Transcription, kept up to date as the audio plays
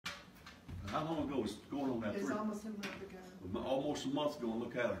How long ago was going on that? It's almost a month ago. Almost a month ago.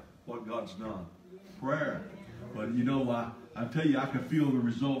 Look at her, what God's done. Prayer. But you know, I tell you, I could feel the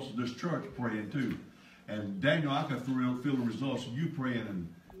results of this church praying too. And Daniel, I could feel the results of you praying and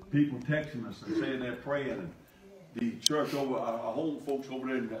people texting us and saying they're praying. And the church over, our home folks over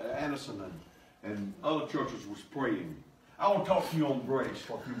there in Anderson and other churches was praying. I want to talk to you on grace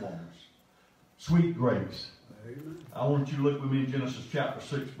for a few moments. Sweet grace. Amen. I want you to look with me in Genesis chapter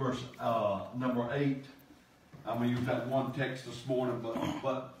 6, verse number 8. I'm going to use that one text this morning.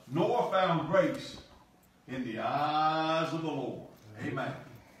 But Noah found grace in the eyes of the Lord. Amen.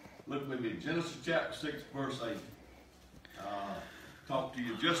 Look with me. Genesis chapter 6, verse 8. Talk to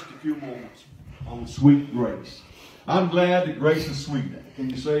you just a few moments on sweet grace. I'm glad that grace is sweet.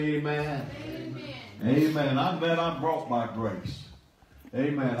 Can you say amen? Amen. Amen. I'm glad I'm brought by grace.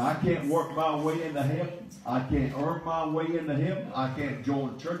 Amen. I can't work my way into heaven. I can't earn my way into heaven. I can't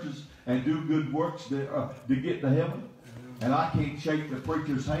join churches and do good works to get to heaven. And I can't shake the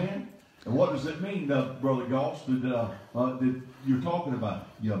preacher's hand. And what does it mean, Brother Gause, that you're talking about?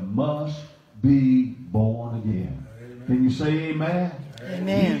 You must be born again. Amen. Can you say amen?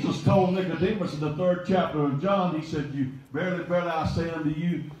 Amen. Jesus told Nicodemus in the 3rd chapter of John, he said, verily, verily, I say unto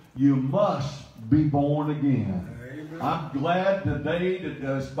you, you must be born again. Amen. I'm glad today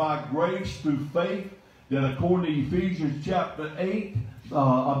that it's by grace through faith that according to Ephesians chapter 8,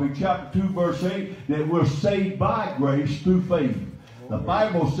 chapter 2, verse 8, that we're saved by grace through faith. The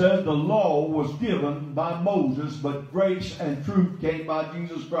Bible says the law was given by Moses, but grace and truth came by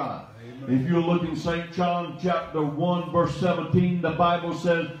Jesus Christ. Amen. If you look in St. John chapter 1, verse 17, the Bible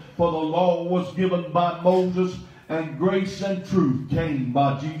says, for the law was given by Moses, and grace and truth came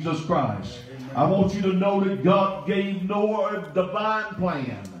by Jesus Christ. Amen. I want you to know that God gave Noah a divine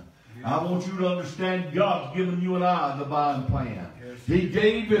plan. I want you to understand God's given you and I a divine plan. He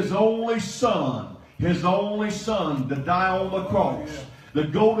gave His only Son to die on the cross, to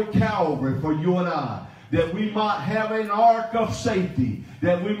go to Calvary for you and I, that we might have an ark of safety,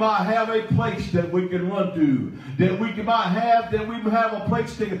 that we might have a place that we can run to, that we have a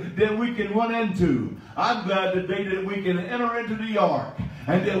place that we can run into. I'm glad today that we can enter into the ark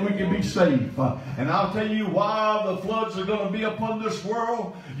and that we can be safe. And I'll tell you, while the floods are going to be upon this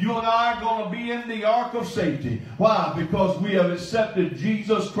world, you and I are going to be in the ark of safety. Why? Because we have accepted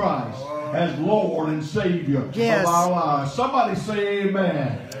Jesus Christ as Lord and Savior of our lives. Somebody say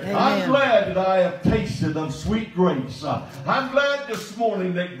amen. Amen. I'm glad that I have tasted of sweet grace. I'm glad this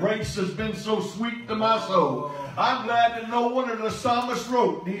morning that grace has been so sweet to my soul. I'm glad that no wonder the psalmist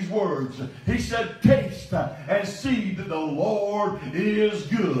wrote these words. He said, taste and see that the Lord is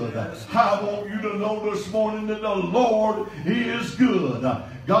good. I want you to know this morning that the Lord is good.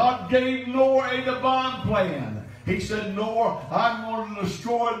 God gave Noah a divine plan. He said, Noah, I'm going to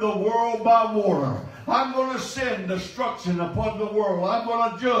destroy the world by water. I'm going to send destruction upon the world. I'm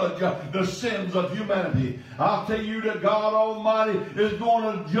going to judge the sins of humanity. I'll tell you that God Almighty is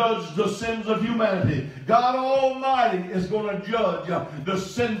going to judge the sins of humanity. God Almighty is going to judge the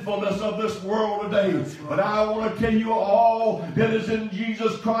sinfulness of this world today. But I want to tell you all that is in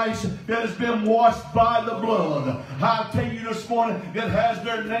Jesus Christ that has been washed by the blood. I'll tell you this morning that has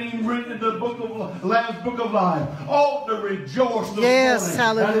their name written in the book of Lamb's Book of Life. All to rejoice this morning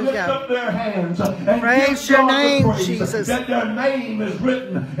hallelujah. And lift up their hands and praise your name, Jesus. That their name is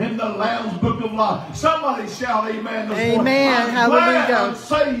written in the Lamb's Book of Life. Somebody shout amen this morning. Amen. Hallelujah. I'm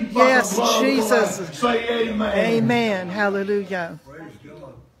saved by the blood Jesus. of the Lamb. Say amen. Amen. Hallelujah. Praise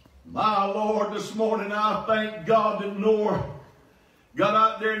God. My Lord, this morning I thank God that Noah got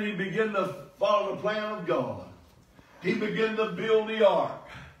out there and he began to follow the plan of God. He began to build the ark.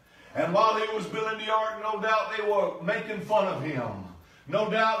 And while he was building the ark, no doubt they were making fun of him. No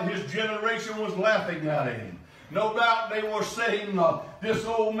doubt his generation was laughing at him. No doubt they were saying, this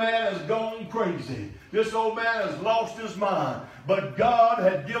old man has gone crazy. This old man has lost his mind. But God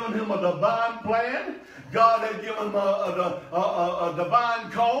had given him a divine plan. God had given him a divine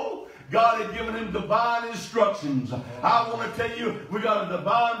call. God had given him divine instructions. I want to tell you, we got a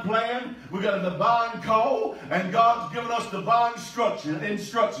divine plan, we got a divine call, and God's given us divine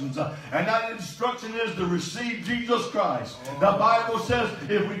instructions. And that instruction is to receive Jesus Christ. The Bible says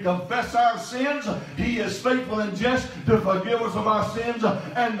if we confess our sins, He is faithful and just to forgive us of our sins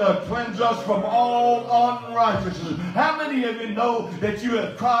and to cleanse us from all unrighteousness. How many of you know that you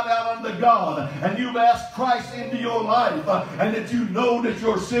have cried out unto God and you've asked Christ into your life and that you know that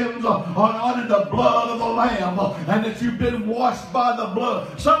your sins are under the blood of the Lamb and that you've been washed by the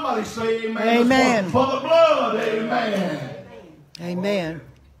blood? Somebody say amen. Amen. For the blood, amen. Amen.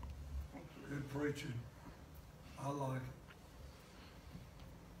 Good preaching. I like it.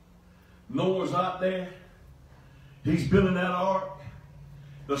 Noah's out there. He's building that ark.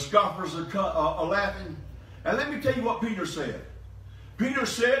 The scoffers are laughing. And let me tell you what Peter said. Peter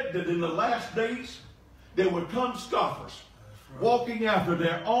said that in the last days there would come scoffers walking after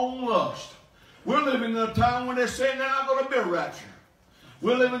their own lust. We're living in a time when they're saying they're not going to be a rapture.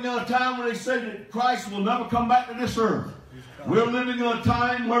 We're living in a time when they say that Christ will never come back to this earth. We're living in a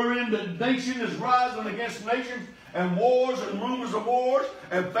time wherein the nation is rising against nations, and wars and rumors of wars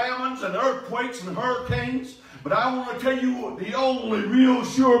and famines and earthquakes and hurricanes. But I want to tell you, the only real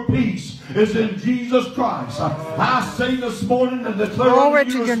sure peace is in Jesus Christ. I say this morning and declare Glory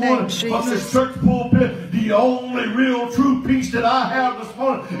to you to your this name, morning from this Jesus. church pulpit, the only real true peace that I have this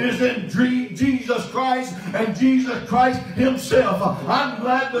morning is in Jesus Christ and Jesus Christ himself. I'm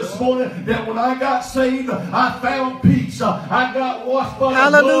glad this morning that when I got saved, I found peace. I got washed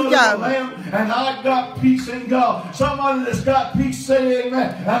by the blood of the Lamb, and I got peace in God. Somebody that's got peace, say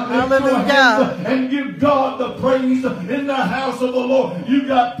amen. And lift your hands and give God the praise in the house of the Lord. You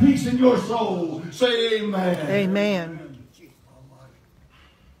got peace in your soul. Say amen. Amen.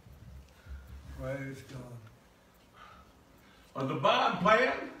 Praise God. A divine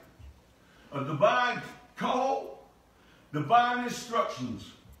plan, a divine call, divine instructions.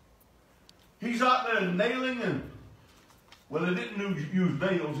 He's out there nailing and, well, he didn't use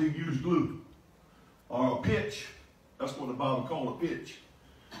nails, he used glue or a pitch. That's what the Bible called a pitch.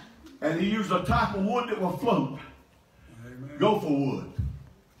 And he used a type of wood that will float. Amen. Gopher wood.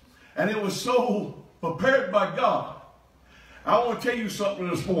 And it was so prepared by God. I want to tell you something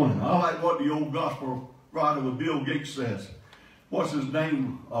this morning. I like what the old gospel writer with Bill Gates says. What's his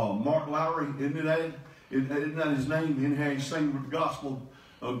name? Mark Lowry, isn't that his name? In here he sang with the gospel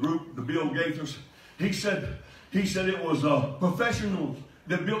group, the Bill Gators. He said it was professionals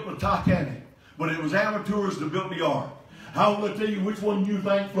that built the Titanic, but it was amateurs that built the ark. I want to tell you which one you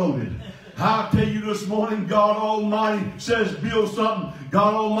think floated. I'll tell you this morning, God Almighty says build something.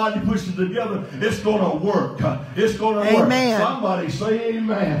 God Almighty pushes it together. It's going to work. It's going to work. Somebody say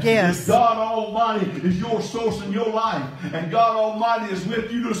amen. Yes. God Almighty is your source in your life. And God Almighty is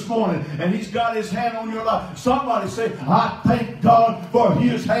with you this morning. And he's got his hand on your life. Somebody say, I thank God for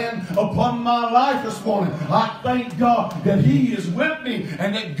his hand upon my life this morning. I thank God that he is with me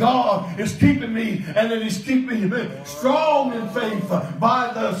and that God is keeping me and that he's keeping me strong in faith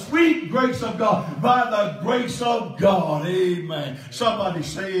by the sweet grace of God. By the grace of God. Amen. Somebody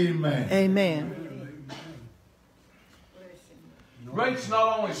say amen. Amen. Grace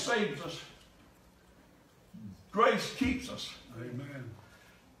not only saves us, grace keeps us. Amen.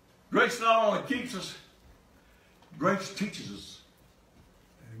 Grace not only keeps us, grace teaches us.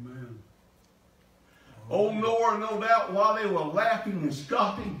 Amen. Old Noah, no doubt, while they were laughing and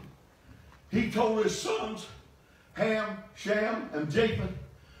scoffing, he told his sons, Ham, Shem, and Japheth,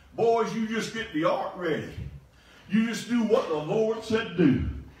 boys, you just get the ark ready. You just do what the Lord said do.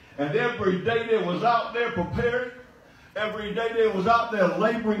 And every day they was out there preparing. Every day they was out there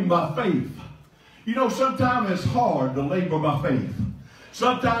laboring by faith. You know, sometimes it's hard to labor by faith.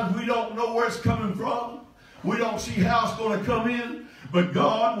 Sometimes we don't know where it's coming from. We don't see how it's going to come in. But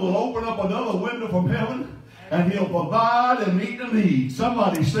God will open up another window from heaven, and he'll provide and meet the need.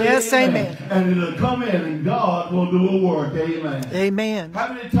 Somebody say yes, amen. And it'll come in, and God will do a work. Amen. Amen.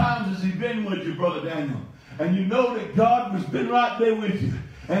 How many times has he been with you, Brother Daniel? And you know that God has been right there with you.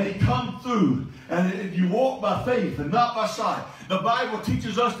 And he come through. And you walk by faith and not by sight. The Bible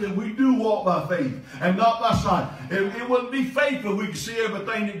teaches us that we do walk by faith and not by sight. It wouldn't be faith if we could see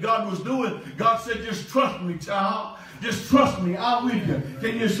everything that God was doing. God said, just trust me, child. Just trust me. I'm with you.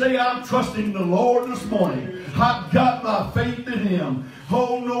 Can you say, I'm trusting the Lord this morning? I've got my faith in him.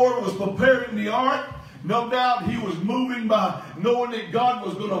 Old Noah was preparing the ark. No doubt he was moving by knowing that God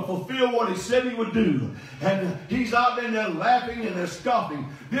was going to fulfill what he said he would do. And he's out there laughing and they're scoffing.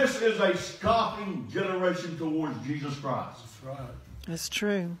 This is a scoffing generation towards Jesus Christ. That's right. That's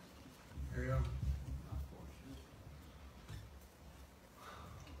true. Yeah.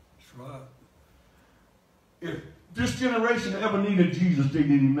 That's right. If this generation ever needed Jesus, they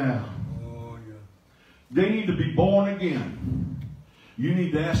need him now. Oh, yeah. They need to be born again. You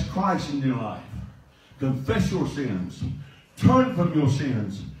need to ask Christ in your life. Confess your sins. Turn from your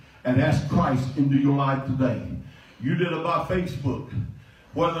sins and ask Christ into your life today. You did it by Facebook.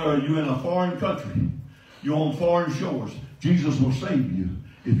 Whether you're in a foreign country, you're on foreign shores, Jesus will save you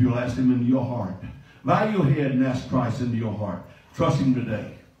if you'll ask him into your heart. Bow your head and ask Christ into your heart. Trust him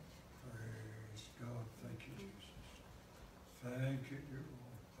today. Praise God. Thank you, Jesus. Thank you, dear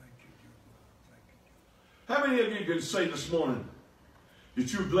Lord. Thank you, dear Lord. Thank you, dear Lord. How many of you can say this morning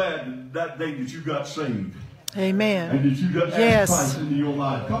that you're glad that day that you got saved? Amen. And that you got Yes. Christ into your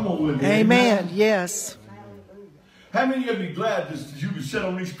life. Come on with me. Amen. Yes. How many of you glad that you can sit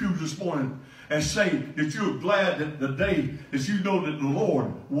on these pews this morning and say that you're glad that the day that you know that the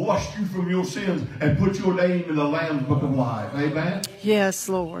Lord washed you from your sins and put your name in the Lamb's Book of Life? Amen? Yes,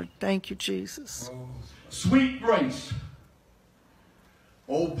 Lord. Thank you, Jesus. Sweet grace.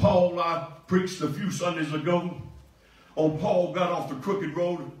 Old Paul, I preached a few Sundays ago. Old Paul got off the crooked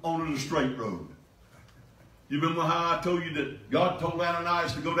road onto the straight road. You remember how I told you that God told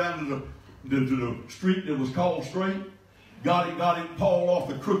Ananias to go down to the street that was called straight? Got him, Paul off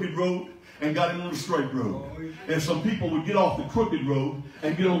the crooked road and got him on the straight road. And some people would get off the crooked road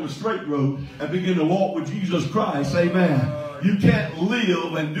and get on the straight road and begin to walk with Jesus Christ. Amen. You can't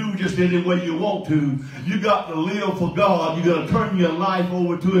live and do just any way you want to. You got to live for God. You got to turn your life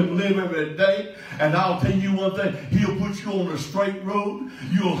over to Him, live every day. And I'll tell you one thing, He'll put you on the straight road.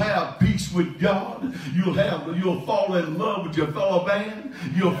 You'll have peace with God. You'll fall in love with your fellow man.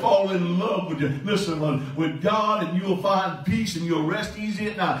 You'll fall in love with God, and you'll find peace and you'll rest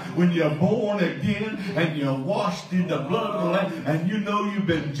easy at night. When you're born again and you're washed in the blood of the Lamb, and you know you've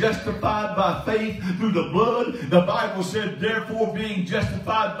been justified by faith through the blood, the Bible said, therefore, being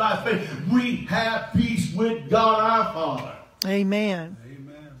justified by faith, we have peace with God our Father. Amen.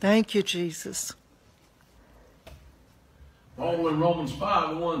 Amen. Thank you, Jesus. Paul in Romans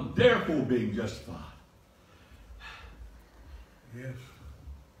 5:1, therefore being justified. Yes.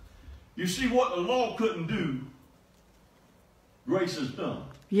 You see, what the law couldn't do, grace has done.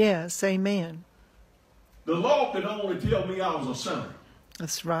 Yes. Amen. The law could only tell me I was a sinner.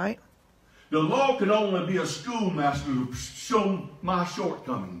 That's right. The law could only be a schoolmaster to show my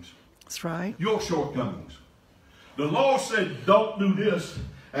shortcomings. That's right. Your shortcomings. The law said, don't do this,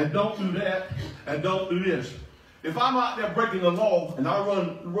 and don't do that, and don't do this. If I'm out there breaking the law, and I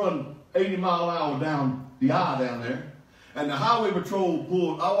run 80 mile an hour down the aisle down there, and the highway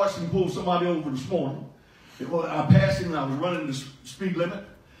patrol I watched him pull somebody over this morning. I passed him, and I was running the speed limit,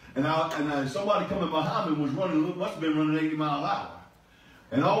 and somebody coming behind me was must have been running 80 mile an hour.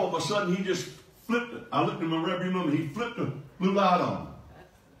 And all of a sudden, he just flipped it. I looked in my rearview mirror, he flipped the blue light on.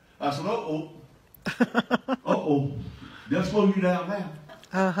 I said, uh-oh. Uh-oh. They'll slow you down now.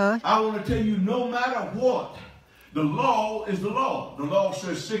 Uh-huh. I want to tell you, no matter what, the law is the law. The law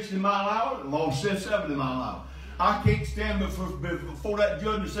says 60 mile an hour. The law says 70 mile an hour. I can't stand before that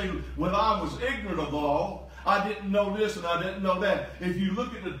judge and say, well, I was ignorant of the law. I didn't know this and I didn't know that. If you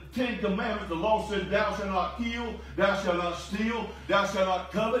look at the 10 Commandments, the law says, thou shalt not kill, thou shalt not steal, thou shalt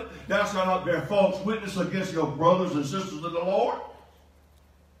not covet, thou shalt not bear false witness against your brothers and sisters in the Lord.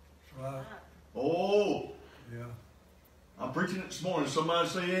 That's right. Oh. Yeah. I'm preaching it this morning. Somebody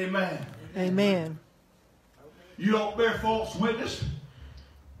say amen. Amen. You don't bear false witness.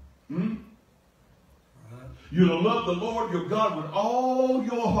 Right. You're to love the Lord your God with all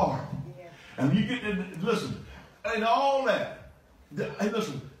your heart. And you get to, listen, in all that, the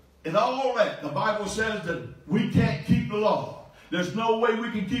Bible says that we can't keep the law. There's no way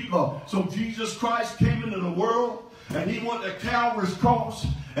we can keep law. So Jesus Christ came into the world, and He went to Calvary's cross,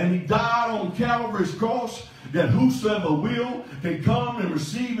 and He died on Calvary's cross, that whosoever will can come and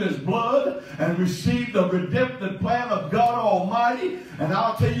receive His blood and receive the redemptive plan of God Almighty. And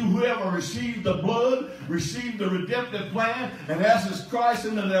I'll tell you, whoever received the blood, received the redemptive plan, and asks Christ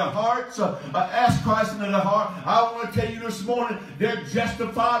into their hearts, ask Christ into their heart, I want to tell you this morning, they're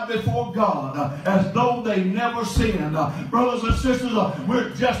justified before God as though they never sinned. Brothers and sisters, we're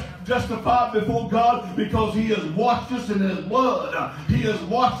justified before God because He has washed us in His blood. He has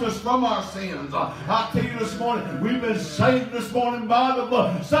washed us from our sins. I tell you this morning, we've been saved this morning by the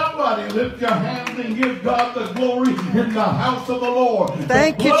blood. Somebody lift your hands and give God the glory in the house of the Lord.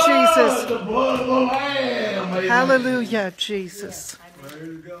 Thank you, Jesus. The blood of the Lamb. Amen. Hallelujah, Jesus.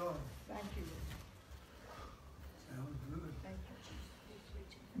 Praise God. Thank you. Sounds good. Thank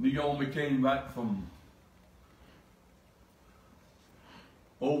you. Naomi came back from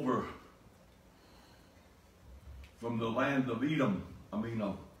the land of Edom.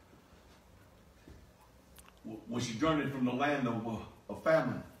 When she journeyed from the land of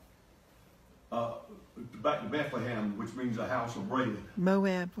famine back to Bethlehem, which means a house of bread.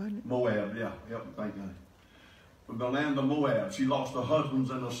 Moab, wasn't it? Moab, yeah. Help me thank God. From the land of Moab, she lost her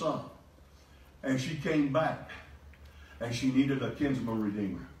husbands and her son. And she came back, and she needed a kinsman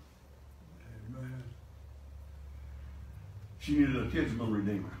redeemer. Amen. She needed a kinsman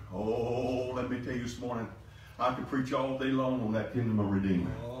redeemer. Oh, let me tell you this morning, I could preach all day long on that kinsman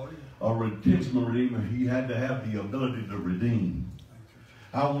redeemer. Oh, yeah. A kinsman redeemer, he had to have the ability to redeem.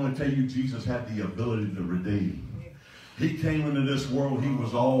 I want to tell you, Jesus had the ability to redeem. He came into this world, He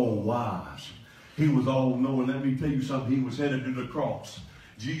was all wise. He was all knowing. Let me tell you something. He was headed to the cross.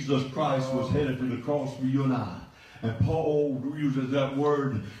 Jesus Christ was headed to the cross for you and I. And Paul uses that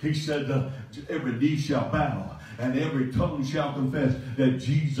word. He said, every knee shall bow and every tongue shall confess that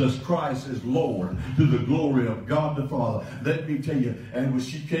Jesus Christ is Lord, to the glory of God the Father. Let me tell you, and when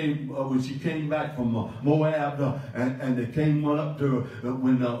she came back from Moab, and they came up to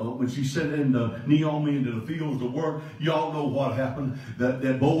when she sent in Naomi into the fields of work, y'all know what happened.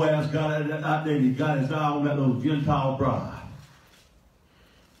 That Boaz got out there and he got his eye on that little Gentile bride.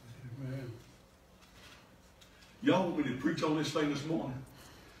 Y'all want me to preach on this thing this morning?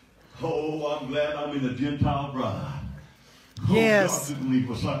 Oh, I'm glad I'm in a Gentile bride. Oh, yes. God didn't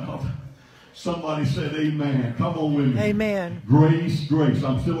leave us out. Somebody said amen. Come on with me. Amen. Grace, grace.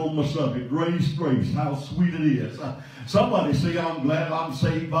 I'm still on my subject. Grace, grace. How sweet it is. Somebody say, I'm glad I'm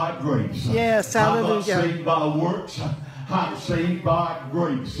saved by grace. Yes, hallelujah. I'm not saved by works. I'm saved by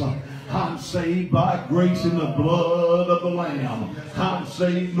grace. I'm saved by grace in the blood of the Lamb. I'm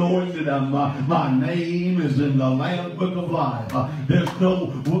saved knowing that my name is in the Lamb's book of life. There's no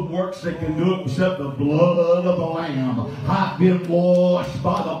works that can do it except the blood of the Lamb. I've been washed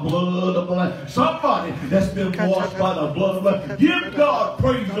by the blood of the Lamb. Somebody that's been washed by the blood of the Lamb. Give God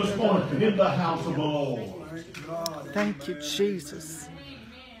praise this morning in the house of the Lord. Thank you, Jesus.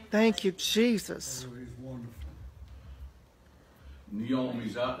 Thank you, Jesus.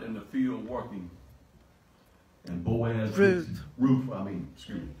 Naomi's out in the field working. And Boaz, Ruth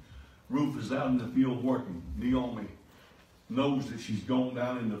is out in the field working. Naomi knows that she's gone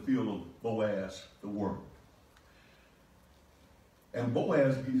down in the field of Boaz to work. And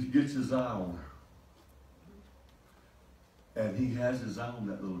Boaz gets his eye on her. And he has his eye on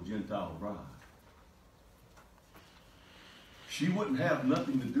that little Gentile bride. She wouldn't have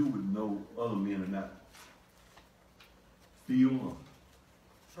nothing to do with no other men in that field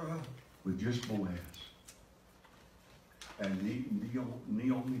with just Boaz. And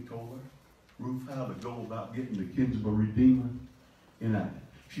Naomi told her, Ruth, how to go about getting the kinsman redeemer in that.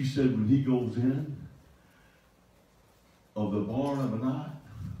 She said, when he goes in of the barn of a night,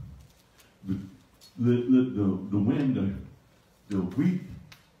 the wind, the wheat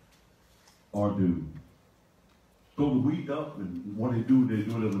are due. So the wheat up, and what they do it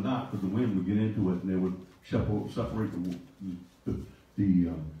at night because the wind would get into it and they would separate the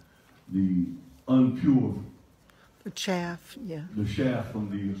unpure, the chaff, yeah, the chaff from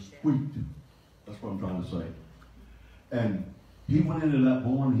the wheat. That's what I'm trying to say. And he went into that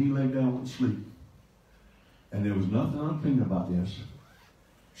barn and he lay down and sleep. And there was nothing unclean about this.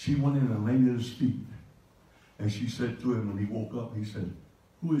 She went in and laid at his feet. And she said to him when he woke up, he said,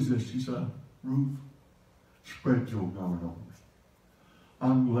 who is this? She said, Ruth, spread your garment over me.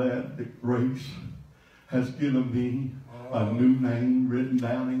 I'm glad that grace has given me a new name written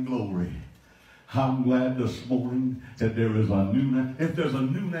down in glory. I'm glad this morning that there is a new name. If there's a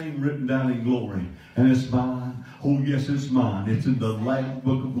new name written down in glory, and it's mine, oh yes, it's mine. It's in the Lamb's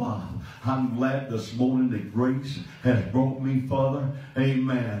book of life. I'm glad this morning that grace has brought me further,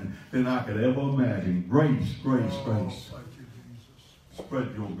 amen, than I could ever imagine. Grace, grace, grace. Thank you, Jesus.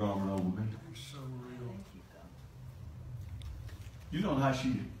 Spread your garment over me. It's so real. You know how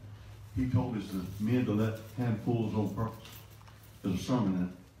he told his men to let handfuls on purpose. There's a sermon in it.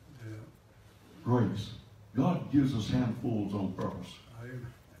 Yeah. Grace. God gives us handfuls on purpose.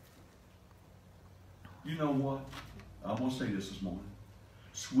 You know what? I want to say this morning.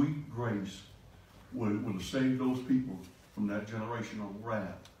 Sweet grace would have saved those people from that generational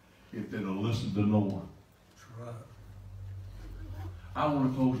wrath if they'd have listened to Noah. That's right. I want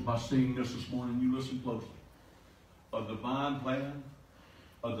to close by saying this morning. You listen closely. A divine plan,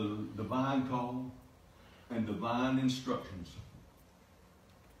 a divine call, and divine instructions.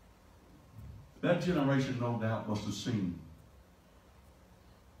 That generation, no doubt, must have seen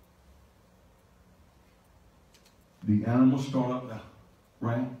the animals start up the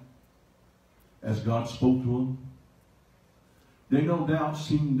ramp as God spoke to them. They no doubt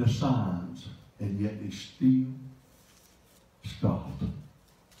seen the signs, and yet they still stopped.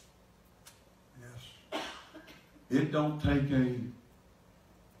 Yes. It don't take a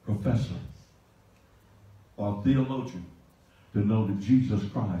professor or theologian to know that Jesus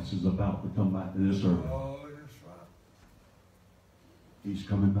Christ is about to come back to this earth. Oh, that's right. He's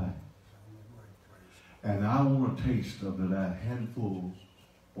coming back. And I want a taste of that handful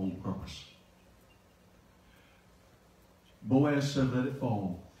on purpose. Boaz said, let it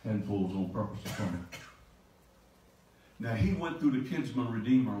fall, handfuls on purpose upon him. Now, he went through the kinsman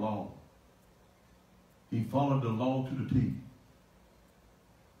redeemer law. He followed the law to the T.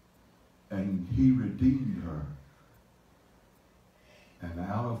 And he redeemed her. And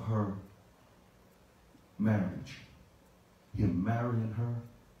out of her marriage, him marrying her,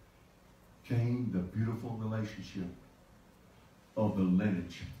 came the beautiful relationship of the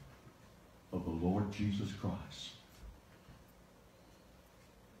lineage of the Lord Jesus Christ.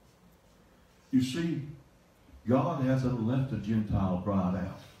 You see, God hasn't left the Gentile bride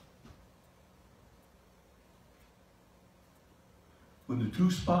out. When the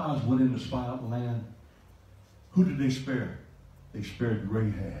two spies went in to spy out the land, who did they spare? They spared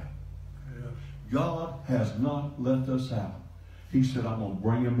Rahab. Yes. God has not left us out. He said, I'm going to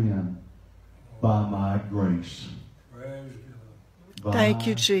bring them in by my grace. Praise God. By Thank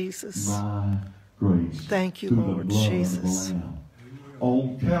you, Jesus. my grace. Thank you, Through Lord the blood Jesus. of the Lamb.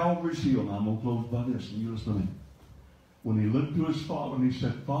 On Calvary's hill, and I'm going to close by this, and you listen to me. When he looked to his Father and he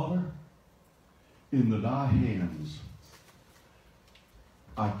said, Father, into thy hands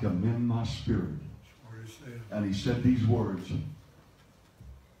I commend my spirit. That's what he said. And he said these words,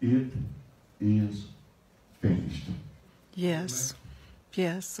 it is finished. Yes.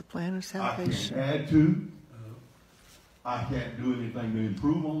 Yes, the plan of I salvation. can't add to. I can't do anything to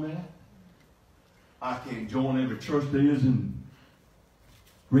improve on that. I can't join every church there is in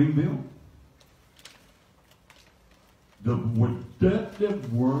Greenville. The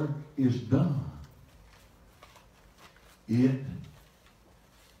redemptive work is done. It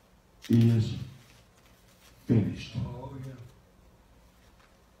is finished. Oh, yeah.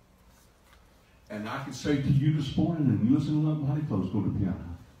 And I can say to you this morning, and you listen to that mighty close, go to the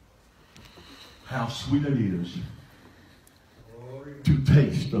piano, how sweet it is Oh, yeah. to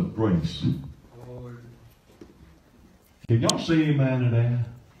taste of grace. Oh, yeah. Can y'all say amen to that? Amen.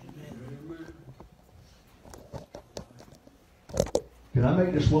 Can I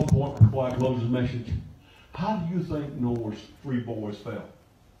make this one point before I close this message? How do you think Noah's 3 boys fell?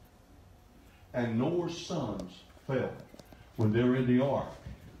 And Noah's sons fell when they were in the ark.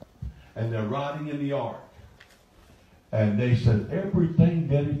 And they're riding in the ark. And they said everything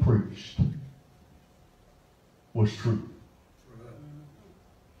that he preached was true.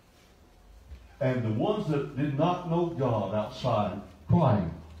 And the ones that did not know God outside crying,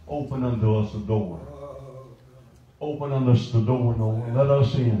 open unto us the door. Open unto us the door, Noah. Let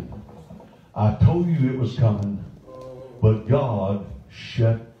us in. I told you it was coming, but God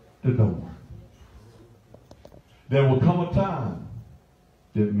shut the door. There will come a time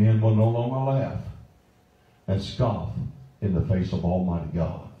that men will no longer laugh and scoff in the face of Almighty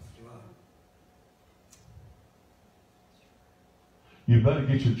God. You better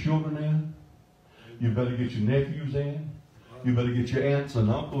get your children in. You better get your nephews in. You better get your aunts and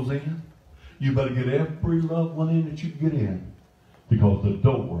uncles in. You better get every loved one in that you can get in, because the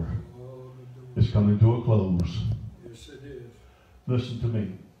door is coming to a close. Yes, it is. Listen to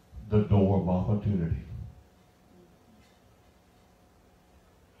me. The door of opportunity.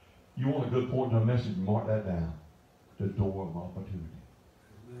 You want a good point in a message? Mark that down. The door of opportunity.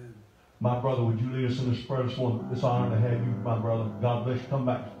 Amen. My brother, would you lead us in this prayer this morning? It's an honor to have you, my brother. God bless you. Come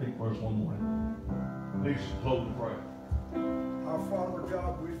back and speak for us one morning. Please close the prayer. Our Father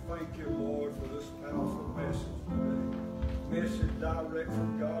God, we thank you, Lord, for this powerful message today. Message direct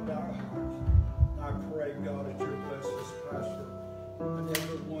from God to our hearts. I pray, God, that you bless this pastor and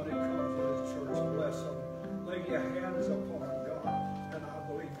everyone that comes to this church. Bless them. Lay your hands upon them, God. And I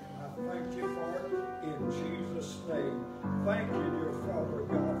believe you. I thank you for it in Jesus' name. Thank you, dear Father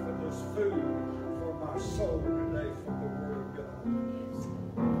God, for this food for my soul today from the Word of God.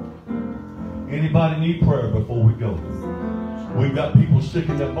 Anybody need prayer before we go? We've got people sick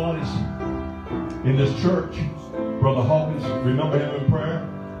in their bodies in this church. Brother Hawkins, remember him in prayer.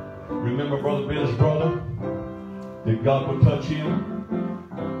 Remember Brother Ben's brother, that God would touch him.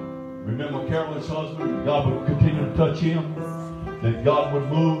 Remember Carolyn's husband, God would continue to touch him. That God would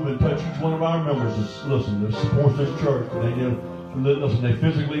move and touch each one of our members. Listen, that supports this church. They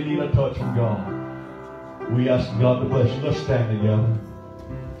physically need a touch from God. We ask God to bless you. Let's stand together.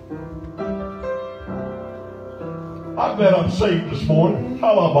 I'm glad I'm saved this morning.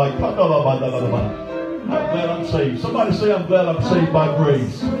 I'm glad I'm saved. Somebody say, I'm glad I'm saved by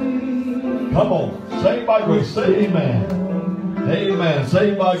grace. Come on. Saved by grace. Say amen. Amen.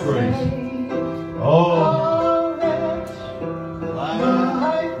 Saved by grace. Oh.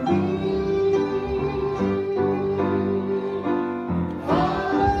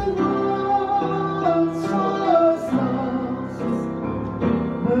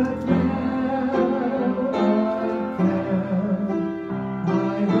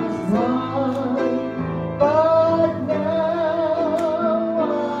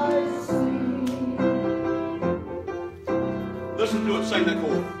 Listen to it, sing that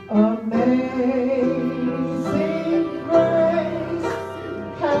chord. Amazing grace,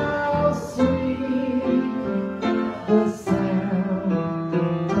 how sweet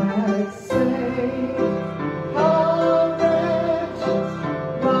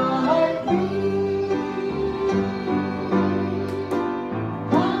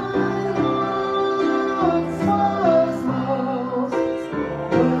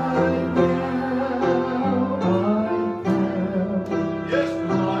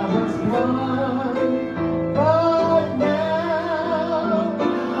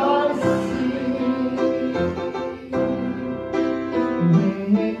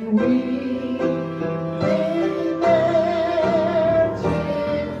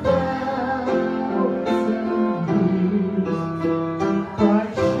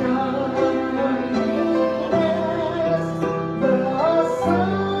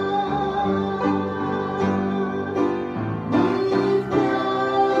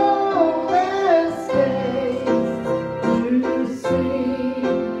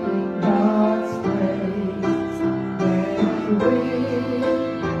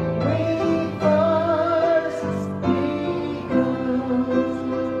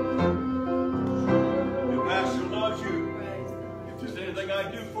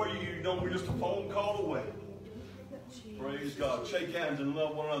Shake hands and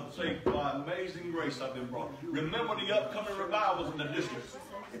love one another. Say, by amazing grace I've been brought. Remember the upcoming revivals in the district.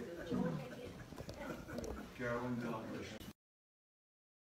 Carolyn, God bless you.